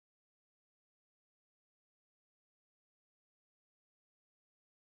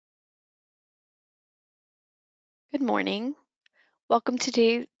Good morning. Welcome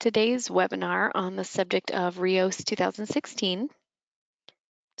to today's webinar on the subject of RIOS 2016.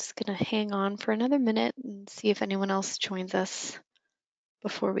 Just going to hang on for another minute and see if anyone else joins us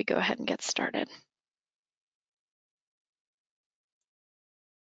before we go ahead and get started.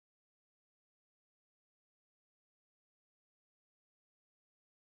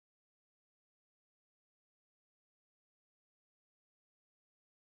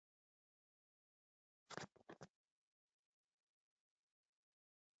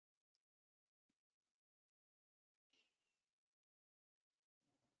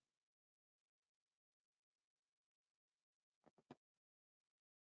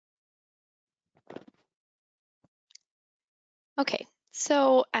 Okay,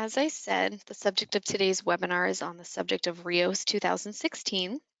 so as I said, the subject of today's webinar is on the subject of RIOS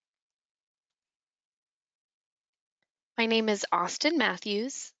 2016. My name is Austin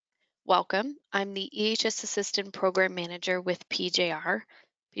Matthews. Welcome. I'm the EHS Assistant Program Manager with PJR.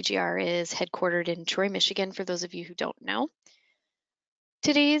 PJR is headquartered in Troy, Michigan, for those of you who don't know.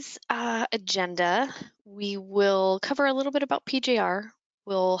 Today's agenda, we will cover a little bit about PJR.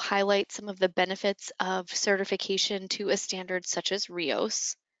 We'll highlight some of the benefits of certification to a standard such as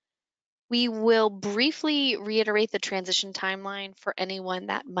RIOS. We will briefly reiterate the transition timeline for anyone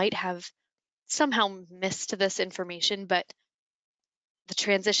that might have somehow missed this information, but the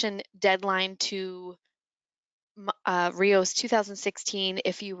transition deadline to RIOS 2016,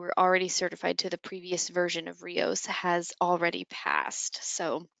 if you were already certified to the previous version of RIOS, has already passed.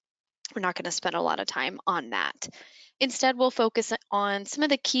 So we're not going to spend a lot of time on that. Instead, we'll focus on some of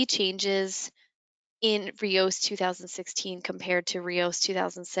the key changes in RIOS 2016 compared to RIOS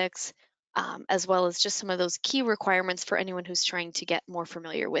 2006, as well as just some of those key requirements for anyone who's trying to get more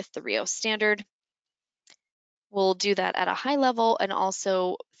familiar with the RIOS standard. We'll do that at a high level and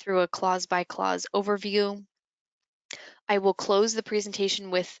also through a clause-by-clause overview. I will close the presentation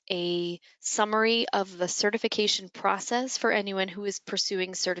with a summary of the certification process for anyone who is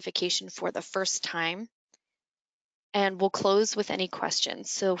pursuing certification for the first time. And we'll close with any questions.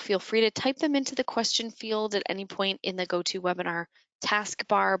 So feel free to type them into the question field at any point in the GoToWebinar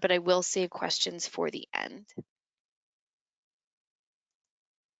taskbar, but I will save questions for the end.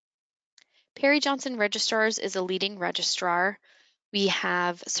 Perry Johnson Registrars is a leading registrar. We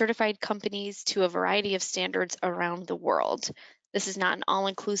have certified companies to a variety of standards around the world. This is not an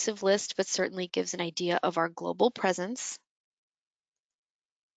all-inclusive list, but certainly gives an idea of our global presence.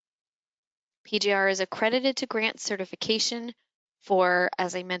 PJR is accredited to grant certification for,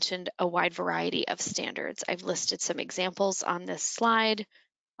 as I mentioned, a wide variety of standards. I've listed some examples on this slide.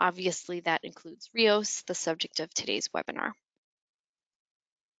 Obviously, that includes RIOS, the subject of today's webinar.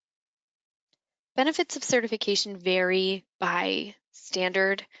 Benefits of certification vary by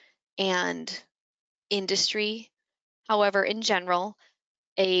standard and industry. However, in general,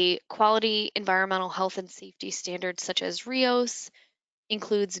 a quality environmental health and safety standard such as RIOS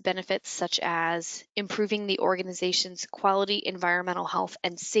includes benefits such as improving the organization's quality, environmental health,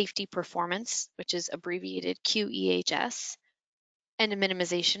 and safety performance, which is abbreviated QEHS, and a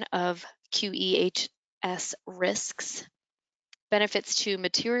minimization of QEHS risks, benefits to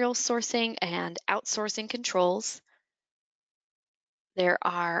material sourcing and outsourcing controls. There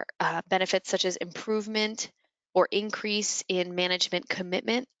are benefits such as improvement or increase in management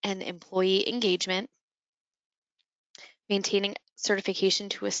commitment and employee engagement. Maintaining certification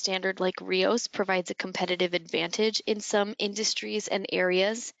to a standard like RIOS provides a competitive advantage in some industries and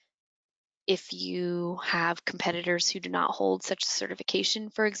areas. If you have competitors who do not hold such certification,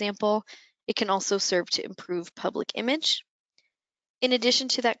 for example, it can also serve to improve public image. In addition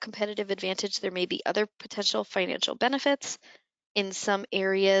to that competitive advantage, there may be other potential financial benefits. In some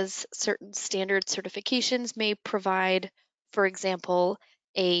areas, certain standard certifications may provide, for example,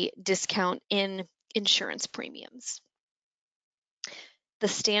 a discount in insurance premiums. The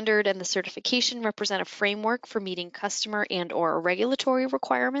standard and the certification represent a framework for meeting customer and/or regulatory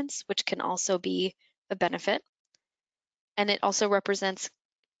requirements, which can also be a benefit. And it also represents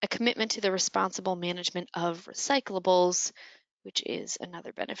a commitment to the responsible management of recyclables, which is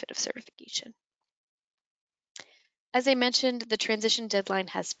another benefit of certification. As I mentioned, the transition deadline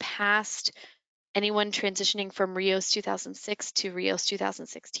has passed. Anyone transitioning from RIOS 2006 to RIOS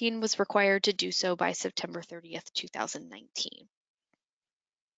 2016 was required to do so by September 30th, 2019.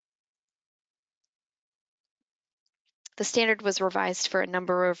 The standard was revised for a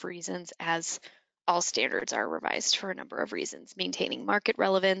number of reasons, as all standards are revised for a number of reasons: maintaining market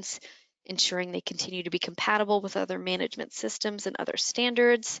relevance, ensuring they continue to be compatible with other management systems and other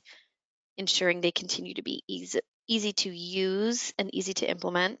standards, ensuring they continue to be easy to use and easy to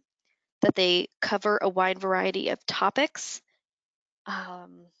implement, that they cover a wide variety of topics,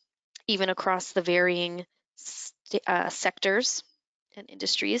 even across the varying sectors and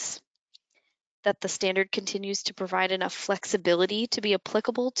industries, that the standard continues to provide enough flexibility to be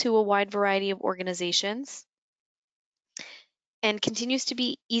applicable to a wide variety of organizations, and continues to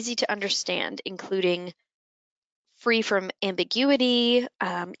be easy to understand, including free from ambiguity,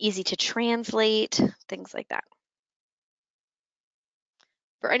 easy to translate, things like that.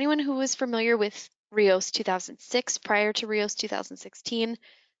 For anyone who was familiar with RIOS 2006 prior to RIOS 2016,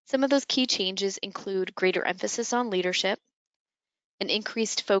 some of those key changes include greater emphasis on leadership, an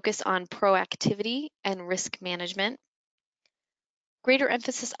increased focus on proactivity and risk management, greater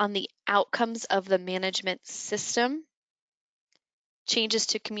emphasis on the outcomes of the management system, changes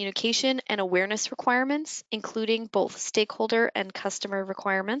to communication and awareness requirements, including both stakeholder and customer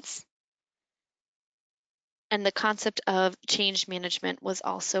requirements. And the concept of change management was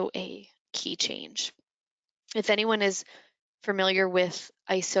also a key change. If anyone is familiar with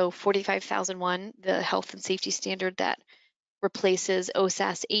ISO 45001, the health and safety standard that replaces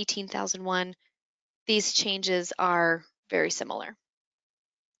OSAS 18001, these changes are very similar.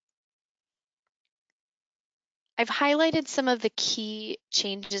 I've highlighted some of the key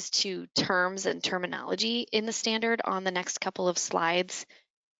changes to terms and terminology in the standard on the next couple of slides.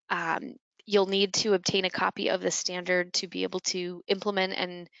 You'll need to obtain a copy of the standard to be able to implement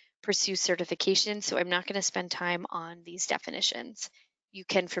and pursue certification, so I'm not going to spend time on these definitions. You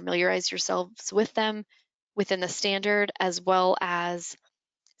can familiarize yourselves with them within the standard, as well as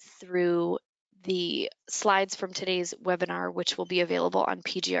through the slides from today's webinar, which will be available on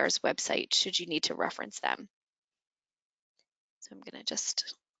PGR's website should you need to reference them. So I'm going to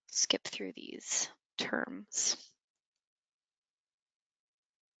just skip through these terms.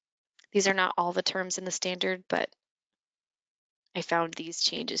 These are not all the terms in the standard, but I found these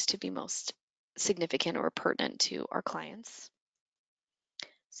changes to be most significant or pertinent to our clients.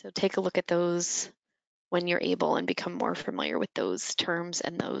 So take a look at those when you're able and become more familiar with those terms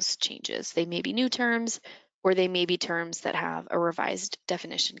and those changes. They may be new terms, or they may be terms that have a revised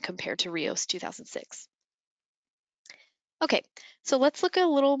definition compared to RIOS 2006. Okay, so let's look a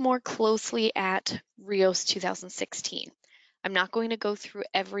little more closely at RIOS 2016. I'm not going to go through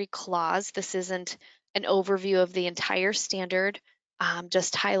every clause. This isn't an overview of the entire standard,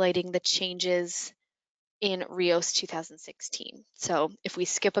 just highlighting the changes in RIOS 2016. So if we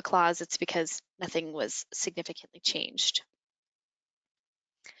skip a clause, it's because nothing was significantly changed.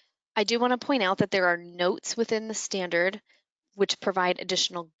 I do want to point out that there are notes within the standard which provide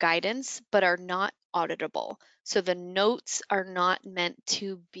additional guidance, but are not auditable. So the notes are not meant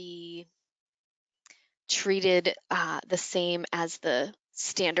to be treated the same as the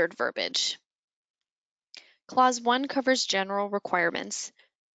standard verbiage. Clause 1 covers general requirements.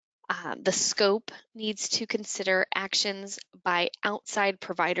 The scope needs to consider actions by outside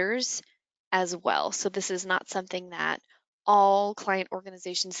providers as well. So this is not something that all client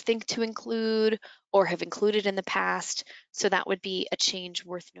organizations think to include or have included in the past. So that would be a change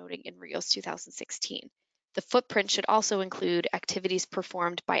worth noting in RIOS 2016. The footprint should also include activities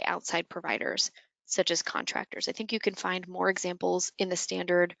performed by outside providers, such as contractors. I think you can find more examples in the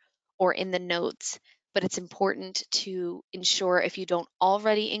standard or in the notes, but it's important to ensure, if you don't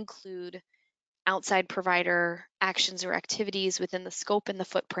already include outside provider actions or activities within the scope and the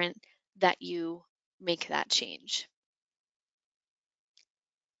footprint, that you make that change.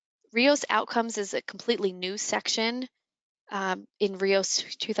 RIOS outcomes is a completely new section in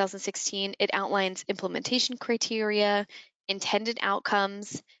RIOS 2016. It outlines implementation criteria, intended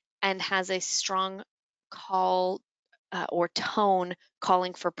outcomes, and has a strong call or tone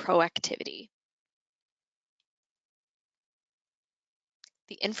calling for proactivity.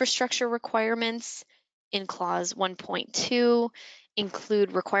 The infrastructure requirements in clause 1.2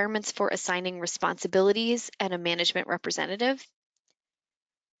 include requirements for assigning responsibilities and a management representative.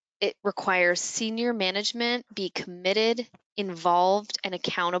 It requires senior management be committed, involved, and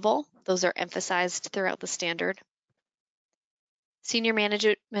accountable. Those are emphasized throughout the standard. Senior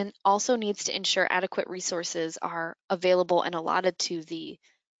management also needs to ensure adequate resources are available and allotted to the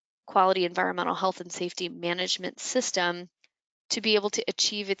quality environmental health and safety management system to be able to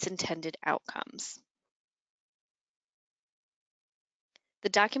achieve its intended outcomes. The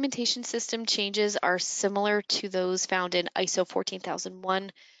documentation system changes are similar to those found in ISO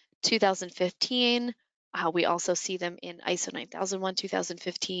 14001, 2015. We also see them in ISO 9001,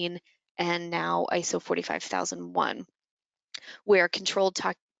 2015, and now ISO 45001, where controlled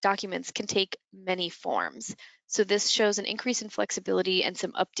documents can take many forms. So this shows an increase in flexibility and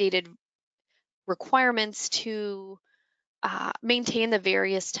some updated requirements to maintain the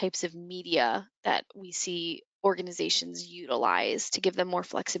various types of media that we see organizations utilize to give them more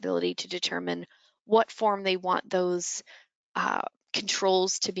flexibility to determine what form they want those uh,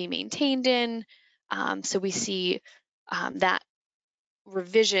 controls to be maintained in. So we see that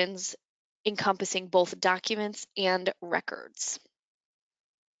revisions encompassing both documents and records.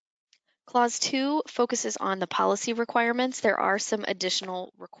 Clause 2 focuses on the policy requirements. There are some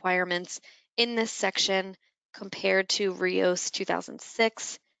additional requirements in this section compared to RIOS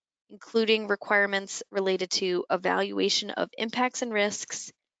 2006, including requirements related to evaluation of impacts and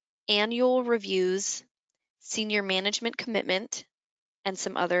risks, annual reviews, senior management commitment, and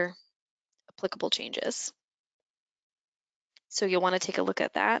some other applicable changes. So you'll want to take a look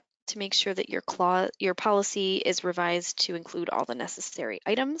at that to make sure that your policy is revised to include all the necessary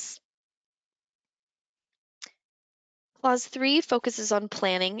items. Clause 3 focuses on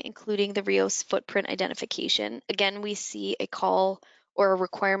planning, including the RIOS footprint identification. Again, we see a call or a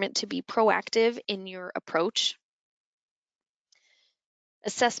requirement to be proactive in your approach.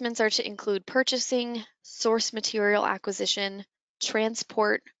 Assessments are to include purchasing, source material acquisition,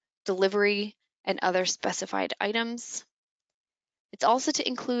 transport, delivery, and other specified items. It's also to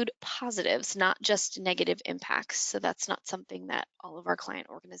include positives, not just negative impacts. So that's not something that all of our client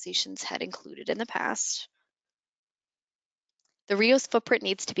organizations had included in the past. The RIOS footprint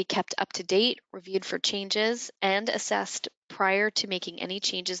needs to be kept up to date, reviewed for changes, and assessed prior to making any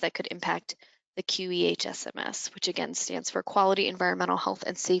changes that could impact the QEHSMS, which again stands for Quality Environmental Health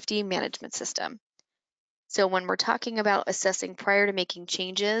and Safety Management System. So when we're talking about assessing prior to making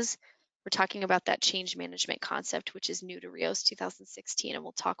changes, we're talking about that change management concept, which is new to RIOS 2016, and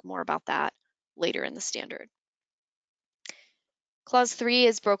we'll talk more about that later in the standard. Clause 3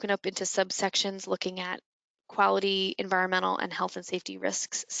 is broken up into subsections looking at quality, environmental, and health and safety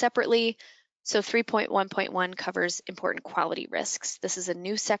risks separately. So 3.1.1 covers important quality risks. This is a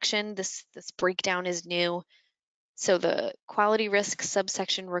new section. This breakdown is new. So the quality risk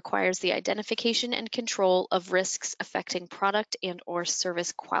subsection requires the identification and control of risks affecting product and/or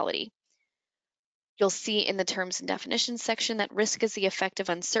service quality. You'll see in the terms and definitions section that risk is the effect of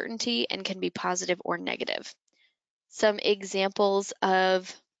uncertainty and can be positive or negative. Some examples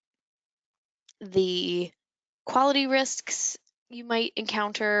of the quality risks you might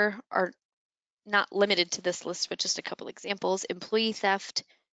encounter are not limited to this list, but just a couple examples: employee theft,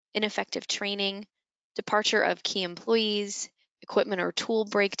 ineffective training, departure of key employees, equipment or tool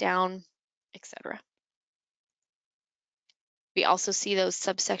breakdown, etc. We also see those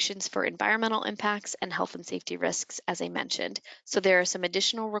subsections for environmental impacts and health and safety risks, as I mentioned. So there are some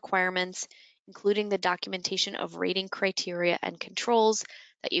additional requirements, including the documentation of rating criteria and controls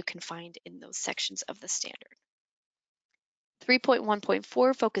that you can find in those sections of the standard.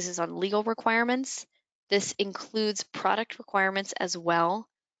 3.1.4 focuses on legal requirements. This includes product requirements as well,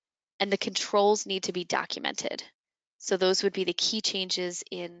 and the controls need to be documented. So those would be the key changes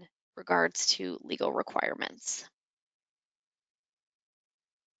in regards to legal requirements.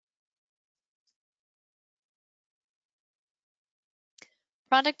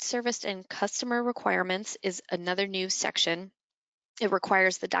 Product, service, and customer requirements is another new section. It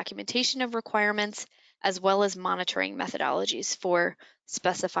requires the documentation of requirements as well as monitoring methodologies for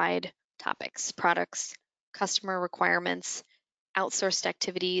specified topics, products, customer requirements, outsourced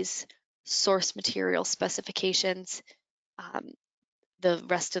activities, source material specifications. The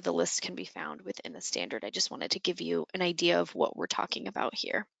rest of the list can be found within the standard. I just wanted to give you an idea of what we're talking about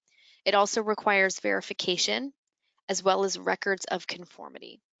here. It also requires verification as well as records of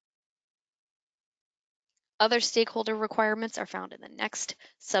conformity. Other stakeholder requirements are found in the next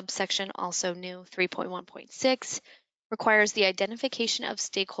subsection, also new 3.1.6, requires the identification of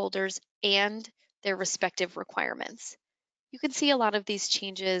stakeholders and their respective requirements. You can see a lot of these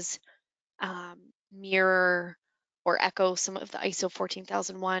changes mirror or echo some of the ISO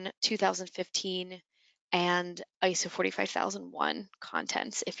 14001, 2015, and ISO 45001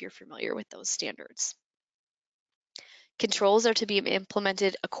 contents if you're familiar with those standards. Controls are to be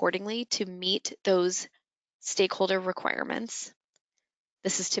implemented accordingly to meet those stakeholder requirements.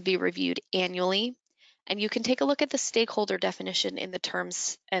 This is to be reviewed annually, and you can take a look at the stakeholder definition in the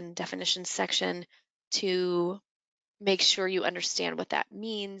terms and definitions section to make sure you understand what that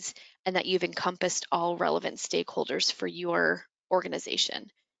means and that you've encompassed all relevant stakeholders for your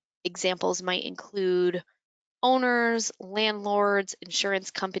organization. Examples might include owners, landlords, insurance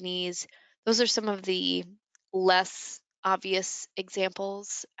companies. Those are some of the less obvious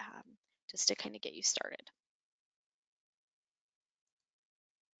examples, just to kind of get you started.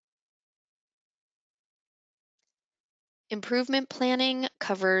 Improvement planning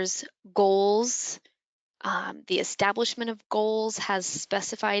covers goals, The establishment of goals has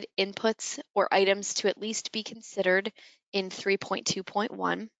specified inputs or items to at least be considered in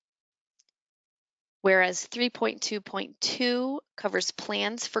 3.2.1, whereas 3.2.2 covers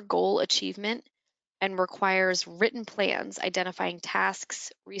plans for goal achievement and requires written plans identifying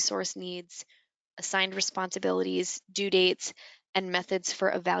tasks, resource needs, assigned responsibilities, due dates, and methods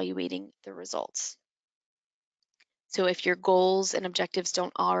for evaluating the results. So if your goals and objectives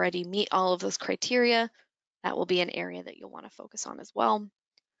don't already meet all of those criteria, that will be an area that you'll want to focus on as well.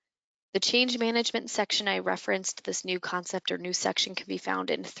 The change management section I referenced, this new concept or new section, can be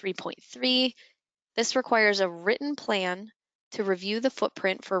found in 3.3. This requires a written plan to review the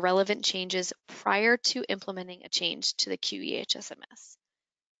footprint for relevant changes prior to implementing a change to the QEHSMS.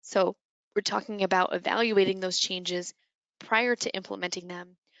 So we're talking about evaluating those changes prior to implementing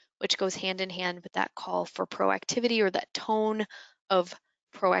them, which goes hand in hand with that call for proactivity or that tone of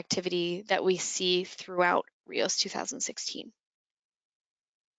proactivity that we see throughout RIOS 2016.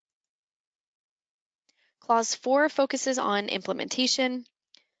 Clause 4 focuses on implementation.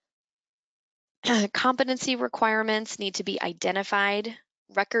 Competency requirements need to be identified,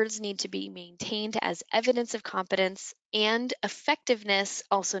 records need to be maintained as evidence of competence, and effectiveness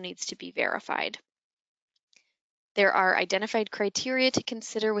also needs to be verified. There are identified criteria to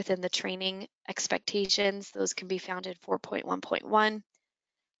consider within the training expectations. Those can be found in 4.1.1.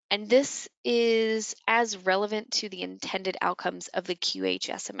 And this is as relevant to the intended outcomes of the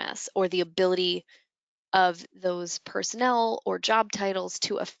QHSMS, or the ability of those personnel or job titles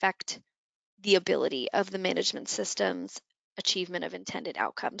to affect the ability of the management system's achievement of intended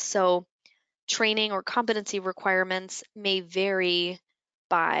outcomes. So training or competency requirements may vary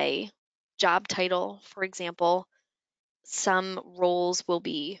by job title. For example, some roles will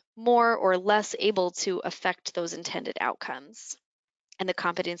be more or less able to affect those intended outcomes. And the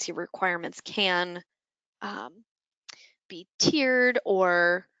competency requirements can be tiered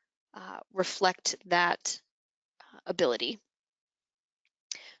or reflect that ability.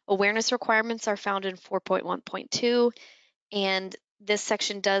 Awareness requirements are found in 4.1.2, and this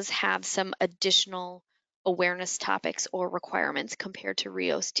section does have some additional awareness topics or requirements compared to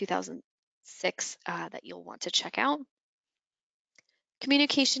RIOS 2006 that you'll want to check out.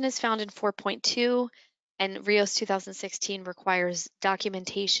 Communication is found in 4.2, and RIOS 2016 requires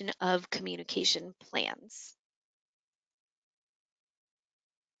documentation of communication plans.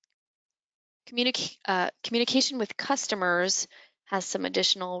 Communication with customers has some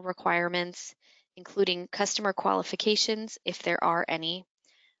additional requirements, including customer qualifications, if there are any,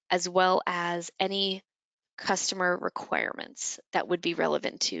 as well as any customer requirements that would be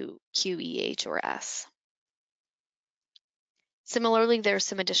relevant to QEH or S. Similarly, there's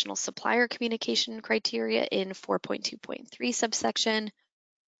some additional supplier communication criteria in 4.2.3 subsection,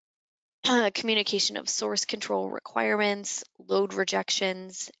 communication of source control requirements, load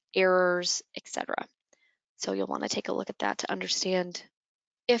rejections, errors, etc. So you'll want to take a look at that to understand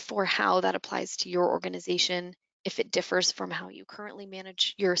if or how that applies to your organization, if it differs from how you currently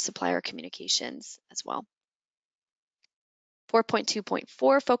manage your supplier communications as well.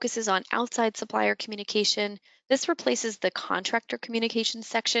 4.2.4 focuses on outside supplier communication. This replaces the contractor communication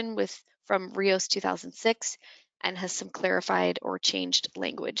section from RIOS 2006 and has some clarified or changed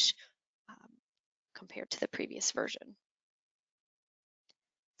language compared to the previous version.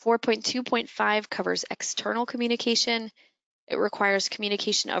 4.2.5 covers external communication. It requires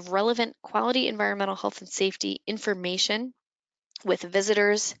communication of relevant quality, environmental health and safety information with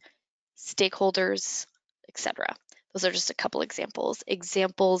visitors, stakeholders, etc. Those are just a couple examples.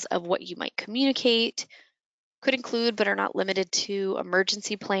 Examples of what you might communicate could include, but are not limited to,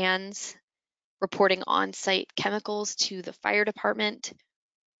 emergency plans, reporting on-site chemicals to the fire department,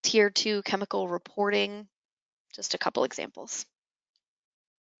 Tier 2 chemical reporting, just a couple examples.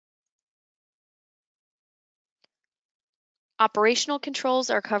 Operational controls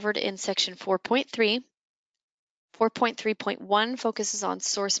are covered in section 4.3. 4.3.1 focuses on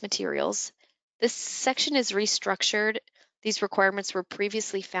source materials. This section is restructured. These requirements were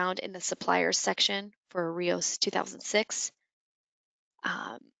previously found in the suppliers section for RIOS 2006.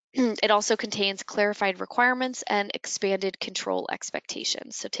 It also contains clarified requirements and expanded control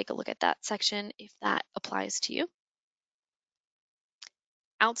expectations. So take a look at that section if that applies to you.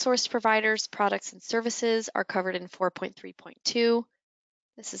 Outsourced providers, products, and services are covered in 4.3.2.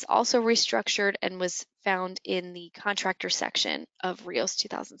 This is also restructured and was found in the contractor section of RIOS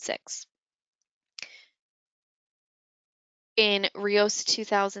 2006. In RIOS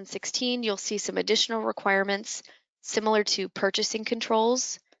 2016, you'll see some additional requirements similar to purchasing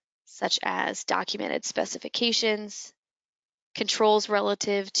controls, such as documented specifications, controls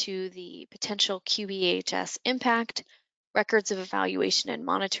relative to the potential QEHS impact, records of evaluation and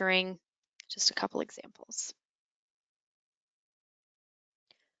monitoring, just a couple examples.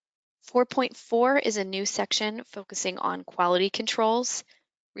 4.4 is a new section focusing on quality controls.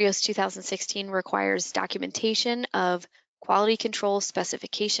 RIOS 2016 requires documentation of quality control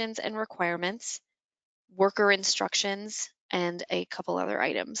specifications and requirements, worker instructions, and a couple other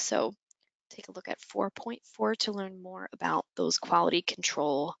items. So take a look at 4.4 to learn more about those quality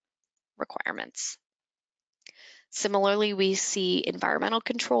control requirements. Similarly, we see environmental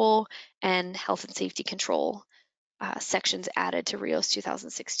control and health and safety control sections added to RIOS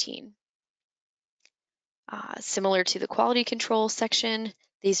 2016. Similar to the quality control section,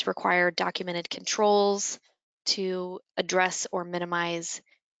 these require documented controls to address or minimize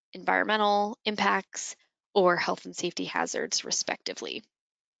environmental impacts or health and safety hazards, respectively.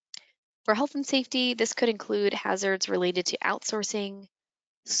 For health and safety, this could include hazards related to outsourcing,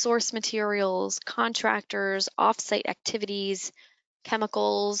 source materials, contractors, off-site activities,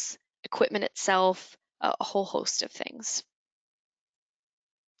 chemicals, equipment itself, a whole host of things.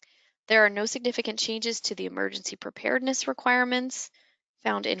 There are no significant changes to the emergency preparedness requirements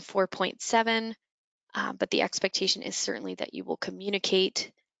found in 4.7, but the expectation is certainly that you will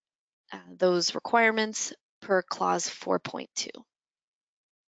communicate those requirements per clause 4.2.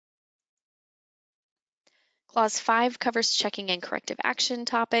 Clause 5 covers checking and corrective action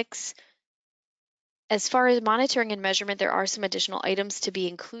topics. As far as monitoring and measurement, there are some additional items to be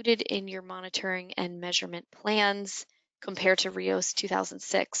included in your monitoring and measurement plans compared to RIOS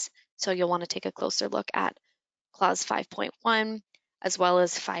 2006. So you'll want to take a closer look at clause 5.1 as well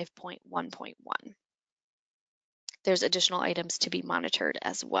as 5.1.1. There's additional items to be monitored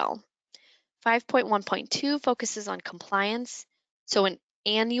as well. 5.1.2 focuses on compliance. So an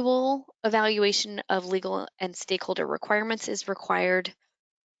annual evaluation of legal and stakeholder requirements is required.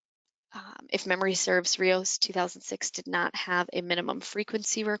 If memory serves, RIOS 2006 did not have a minimum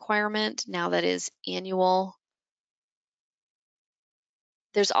frequency requirement. Now that is annual.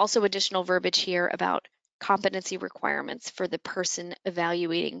 There's also additional verbiage here about competency requirements for the person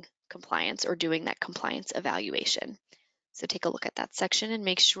evaluating compliance or doing that compliance evaluation. So take a look at that section and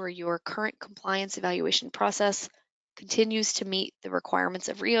make sure your current compliance evaluation process continues to meet the requirements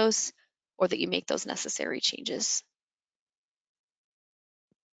of RIOS or that you make those necessary changes.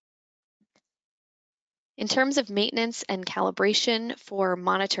 In terms of maintenance and calibration for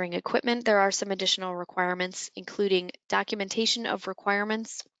monitoring equipment, there are some additional requirements, including documentation of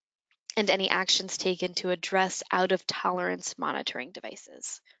requirements and any actions taken to address out of tolerance monitoring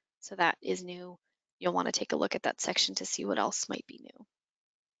devices. So that is new. You'll want to take a look at that section to see what else might be new.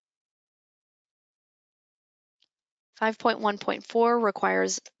 5.1.4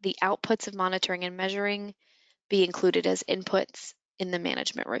 requires the outputs of monitoring and measuring be included as inputs in the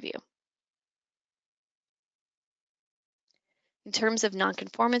management review. In terms of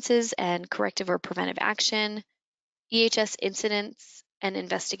nonconformances and corrective or preventive action, EHS incidents and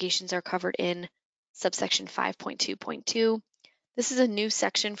investigations are covered in subsection 5.2.2. This is a new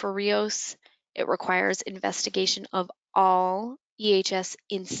section for RIOS. It requires investigation of all EHS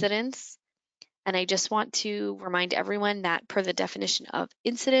incidents. And I just want to remind everyone that per the definition of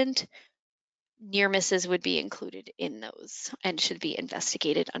incident, near misses would be included in those and should be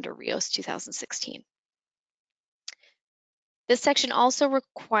investigated under RIOS 2016. This section also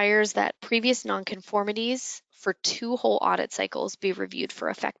requires that previous nonconformities for 2 whole audit cycles be reviewed for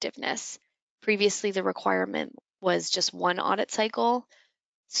effectiveness. Previously, the requirement was just 1 audit cycle.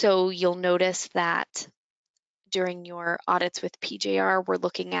 So you'll notice that during your audits with PJR, we're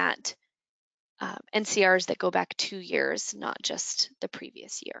looking at NCRs that go back 2 years, not just the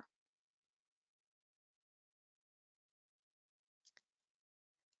previous year.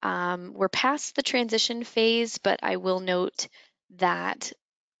 We're past the transition phase, but I will note that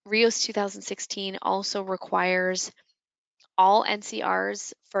RIOS 2016 also requires all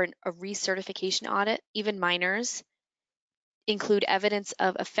NCRs for a recertification audit, even minors, include evidence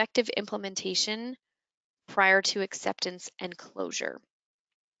of effective implementation prior to acceptance and closure.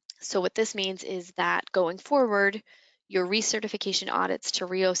 So what this means is that going forward, your recertification audits to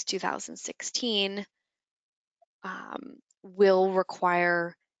RIOS 2016 will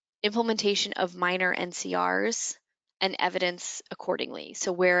require implementation of minor NCRs and evidence accordingly.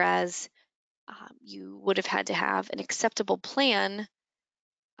 So whereas you would have had to have an acceptable plan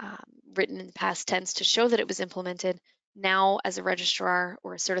written in the past tense to show that it was implemented, now as a registrar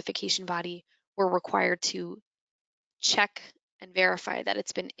or a certification body, we're required to check and verify that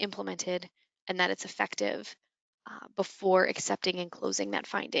it's been implemented and that it's effective before accepting and closing that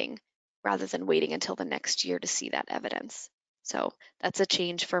finding, rather than waiting until the next year to see that evidence. So that's a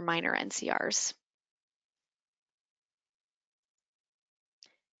change for minor NCRs.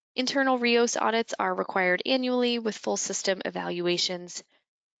 Internal RIOS audits are required annually with full system evaluations.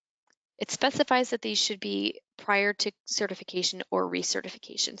 It specifies that these should be prior to certification or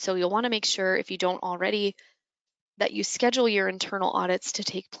recertification. So you'll want to make sure, if you don't already, that you schedule your internal audits to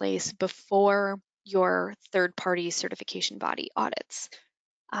take place before your third-party certification body audits,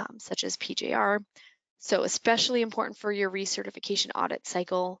 such as PJR. So especially important for your recertification audit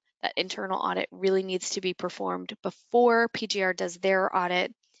cycle, that internal audit really needs to be performed before PJR does their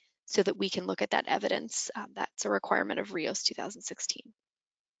audit so that we can look at that evidence. That's a requirement of RIOS 2016.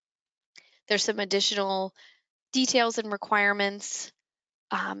 There's some additional details and requirements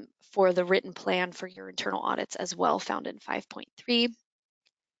for the written plan for your internal audits as well, found in 5.3.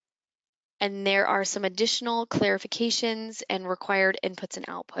 And there are some additional clarifications and required inputs and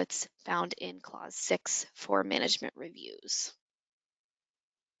outputs found in Clause 6 for management reviews.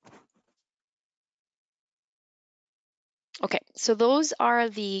 Okay, so those are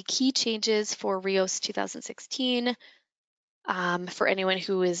the key changes for RIOS 2016. For anyone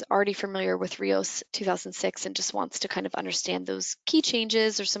who is already familiar with RIOS 2006 and just wants to kind of understand those key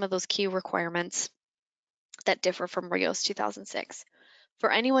changes or some of those key requirements that differ from RIOS 2006.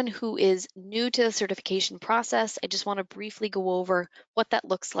 For anyone who is new to the certification process, I just want to briefly go over what that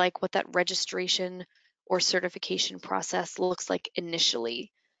looks like, what that registration or certification process looks like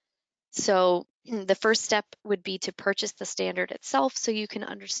initially. So the first step would be to purchase the standard itself so you can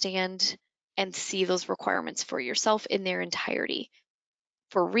understand and see those requirements for yourself in their entirety.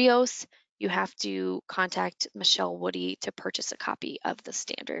 For RIOS, you have to contact Michelle Woody to purchase a copy of the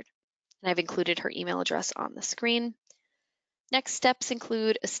standard. And I've included her email address on the screen. Next steps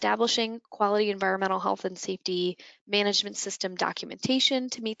include establishing quality environmental health and safety management system documentation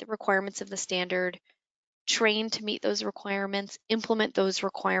to meet the requirements of the standard, train to meet those requirements, implement those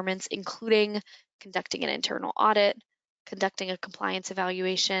requirements, including conducting an internal audit, conducting a compliance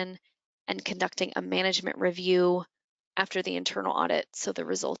evaluation, and conducting a management review after the internal audit. So the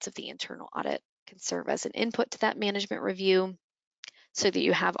results of the internal audit can serve as an input to that management review so that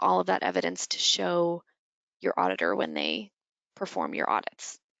you have all of that evidence to show your auditor when they perform your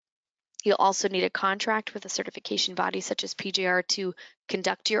audits. You'll also need a contract with a certification body such as PJR to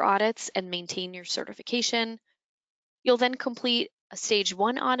conduct your audits and maintain your certification. You'll then complete a stage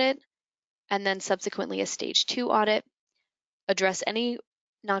 1 audit and then subsequently a stage 2 audit, address any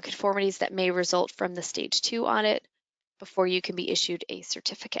nonconformities that may result from the stage 2 audit before you can be issued a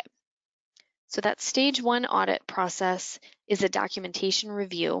certificate. So that stage 1 audit process is a documentation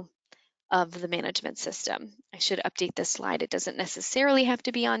review of the management system. I should update this slide. It doesn't necessarily have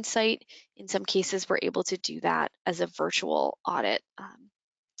to be on site. In some cases, we're able to do that as a virtual audit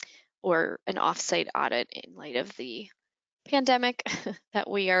or an off-site audit in light of the pandemic that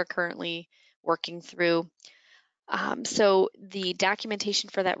we are currently working through. So the documentation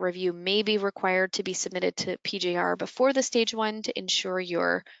for that review may be required to be submitted to PJR before the stage 1 to ensure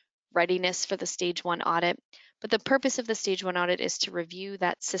your readiness for the stage 1 audit. But the purpose of the stage 1 audit is to review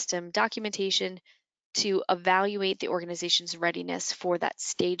that system documentation to evaluate the organization's readiness for that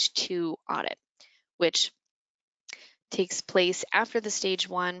stage 2 audit, which takes place after the stage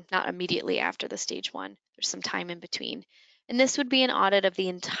 1, not immediately after the stage 1. There's some time in between. And this would be an audit of the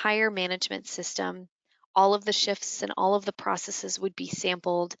entire management system. All of the shifts and all of the processes would be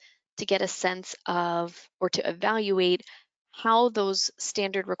sampled to get a sense of, or to evaluate how those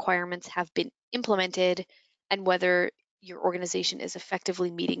standard requirements have been implemented and whether your organization is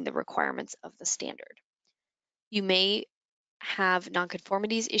effectively meeting the requirements of the standard. You may have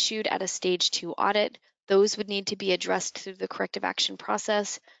nonconformities issued at a stage 2 audit. Those would need to be addressed through the corrective action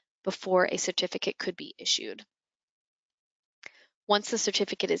process before a certificate could be issued. Once the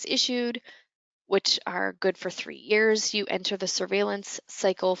certificate is issued, which are good for 3 years, you enter the surveillance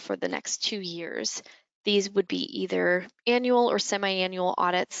cycle for the next 2 years. These would be either annual or semi-annual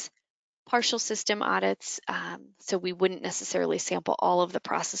audits, partial system audits, so we wouldn't necessarily sample all of the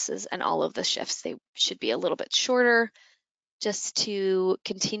processes and all of the shifts. They should be a little bit shorter, just to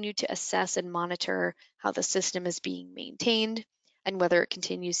continue to assess and monitor how the system is being maintained and whether it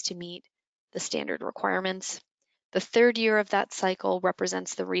continues to meet the standard requirements. The third year of that cycle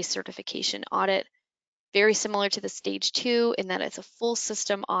represents the recertification audit, very similar to the stage 2 in that it's a full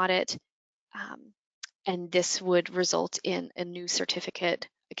system audit, and this would result in a new certificate,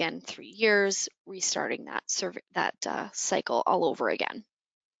 again, 3 years, restarting that cycle all over again.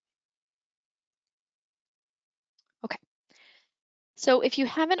 Okay. So if you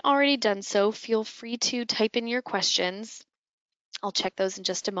haven't already done so, feel free to type in your questions. I'll check those in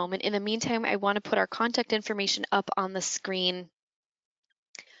just a moment. In the meantime, I want to put our contact information up on the screen.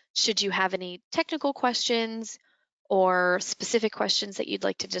 Should you have any technical questions or specific questions that you'd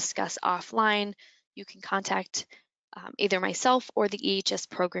like to discuss offline, you can contact either myself or the EHS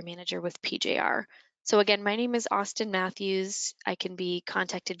program manager with PJR. So again, my name is Austin Matthews. I can be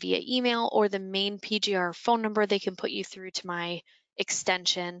contacted via email or the main PJR phone number. They can put you through to my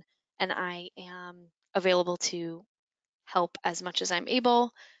extension, and I am available to help as much as I'm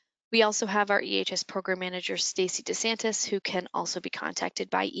able. We also have our EHS program manager, Stacy DeSantis, who can also be contacted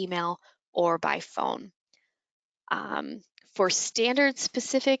by email or by phone. For standard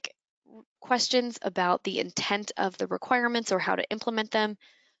specific questions about the intent of the requirements or how to implement them,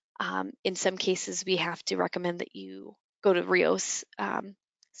 in some cases we have to recommend that you go to RIOS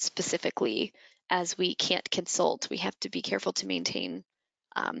specifically, as we can't consult. We have to be careful to maintain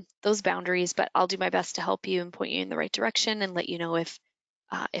those boundaries, but I'll do my best to help you and point you in the right direction and let you know if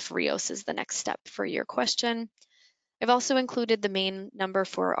RIOS is the next step for your question. I've also included the main number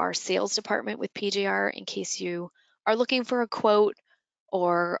for our sales department with PJR in case you are looking for a quote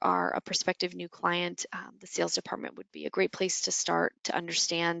or are a prospective new client. The sales department would be a great place to start to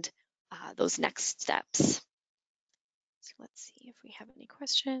understand those next steps. So let's see if we have any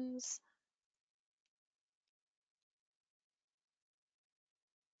questions.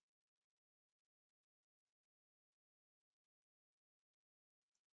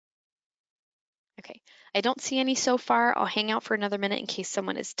 Okay, I don't see any so far. I'll hang out for another minute in case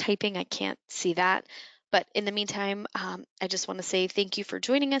someone is typing. I can't see that. But in the meantime, I just want to say thank you for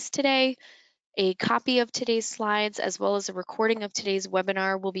joining us today. A copy of today's slides, as well as a recording of today's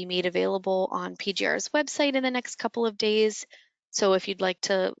webinar, will be made available on PGR's website in the next couple of days. So if you'd like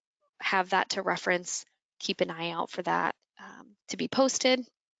to have that to reference, keep an eye out for that to be posted.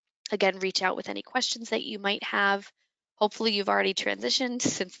 Again, reach out with any questions that you might have. Hopefully you've already transitioned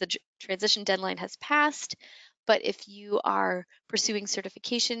since the transition deadline has passed. But if you are pursuing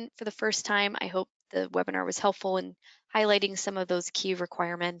certification for the first time, I hope the webinar was helpful in highlighting some of those key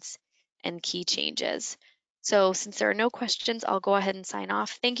requirements and key changes. So since there are no questions, I'll go ahead and sign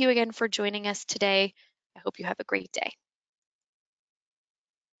off. Thank you again for joining us today. I hope you have a great day.